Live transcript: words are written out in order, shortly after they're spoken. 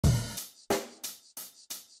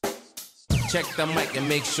Check the mic and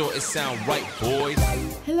make sure it sound right, boys.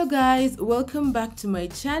 Hello guys, welcome back to my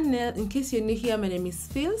channel. In case you're new here, my name is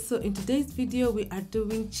Phil. So in today's video we are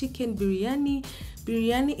doing chicken biryani.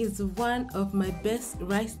 Biryani is one of my best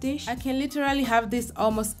rice dish. I can literally have this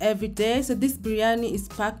almost every day. So this biryani is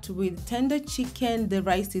packed with tender chicken, the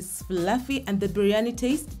rice is fluffy, and the biryani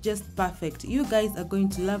tastes just perfect. You guys are going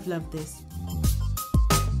to love this.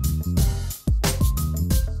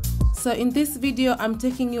 So in this video, I'm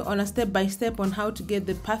taking you on a step-by-step on how to get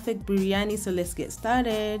the perfect biryani. So let's get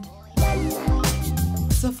started.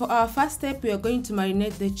 So for our first step, we are going to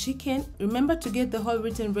marinate the chicken. Remember to get the whole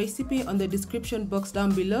written recipe on the description box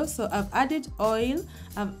down below. So I've added oil,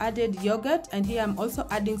 I've added yogurt, and here I'm also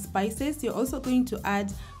adding spices. You're also going to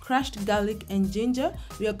add crushed garlic and ginger.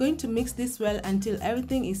 We are going to mix this well until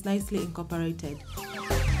everything is nicely incorporated.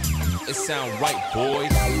 It sound right,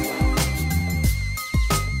 boys.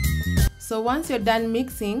 So once you're done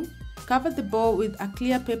mixing, cover the bowl with a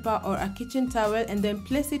clear paper or a kitchen towel and then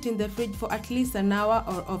place it in the fridge for at least an hour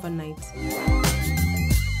or overnight.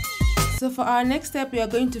 So for our next step, we are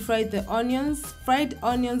going to fry the onions. Fried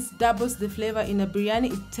onions doubles the flavor in a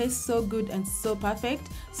biryani. It tastes so good and so perfect.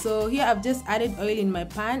 So here I've just added oil in my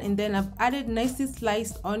pan and then I've added nicely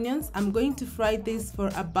sliced onions. I'm going to fry this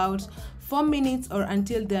for about 4 minutes or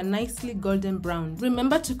until they are nicely golden brown.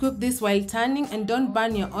 Remember to cook this while turning and don't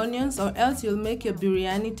burn your onions or else you'll make your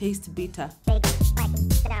biryani taste bitter.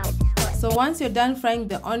 So once you're done frying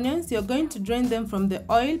the onions, you're going to drain them from the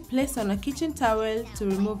oil, place on a kitchen towel to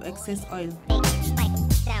remove excess oil.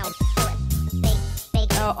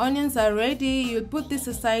 Our onions are ready. You'll put this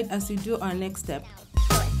aside as we do our next step.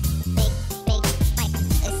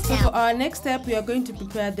 So for our next step, we are going to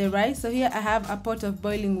prepare the rice. So here I have a pot of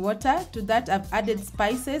boiling water. To that I've added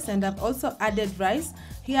spices and I've also added rice.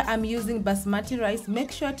 Here I'm using basmati rice.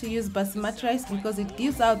 Make sure to use basmati rice because it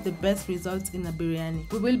gives out the best results in a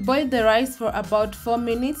biryani. We will boil the rice for about 4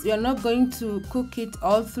 minutes. You're not going to cook it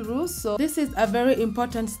all through. So this is a very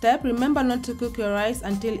important step. Remember not to cook your rice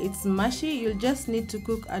until it's mushy. You'll just need to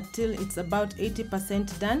cook until it's about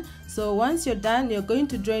 80% done. So once you're done, you're going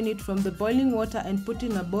to drain it from the boiling water and put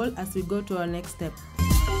in a bowl as we go to our next step.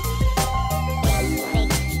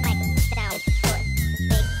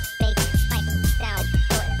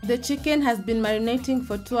 The chicken has been marinating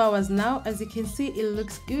for 2 hours now. As you can see, it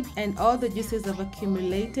looks good and all the juices have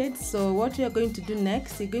accumulated. So what you're going to do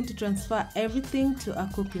next, you're going to transfer everything to a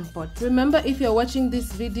cooking pot. Remember, if you're watching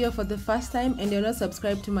this video for the first time and you're not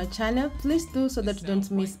subscribed to my channel, please do so that you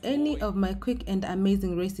don't miss any of my quick and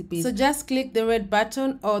amazing recipes. So just click the red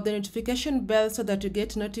button or the notification bell so that you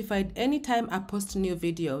get notified anytime I post new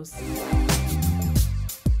videos.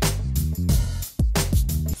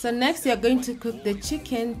 So next you're going to cook the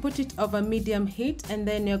chicken, put it over medium heat and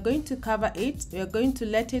then you're going to cover it. You're going to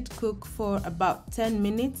let it cook for about 10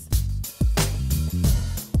 minutes.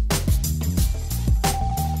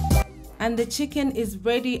 And the chicken is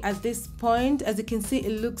ready at this point. As you can see,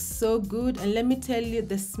 it looks so good. And let me tell you,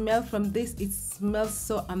 the smell from this, it smells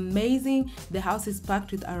so amazing. The house is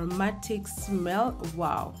packed with aromatic smell.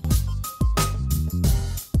 Wow.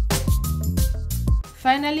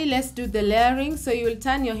 Finally, let's do the layering. So you will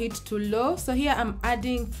turn your heat to low. So here I'm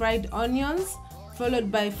adding fried onions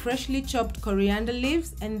followed by freshly chopped coriander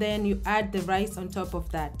leaves and then you add the rice on top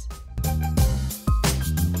of that.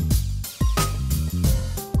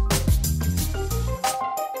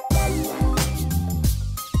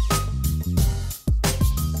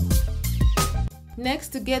 Next,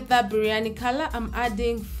 to get that biryani color, I'm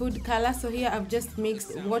adding food color. So here I've just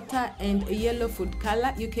mixed water and yellow food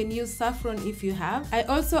color. You can use saffron if you have. I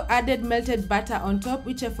also added melted butter on top,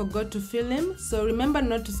 which I forgot to film. So remember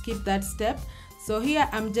not to skip that step. So here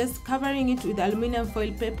I'm just covering it with aluminum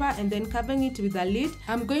foil paper and then covering it with a lid.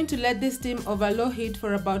 I'm going to let this steam over low heat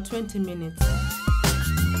for about 20 minutes.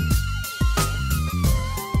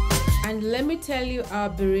 And let me tell you, our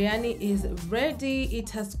biryani is ready. It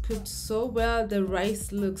has cooked so well. The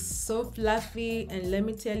rice looks so fluffy and let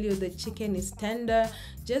me tell you, the chicken is tender.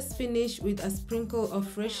 Just finish with a sprinkle of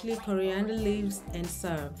freshly coriander leaves and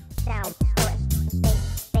serve.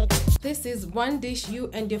 This is one dish you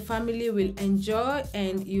and your family will enjoy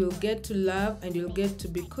and you'll get to love and you'll get to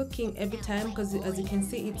be cooking every time because as you can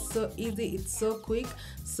see, it's so easy, it's so quick.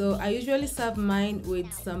 So I usually serve mine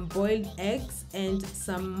with some boiled eggs and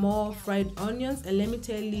some more fried onions and let me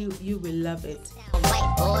tell you, you will love it.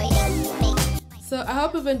 So I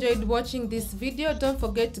hope you've enjoyed watching this video. Don't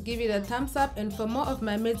forget to give it a thumbs up and for more of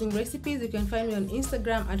my amazing recipes, you can find me on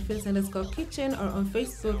Instagram at Phils_kitchen or on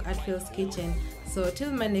Facebook at Phil's Kitchen. So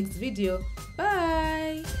till my next video,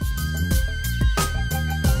 bye!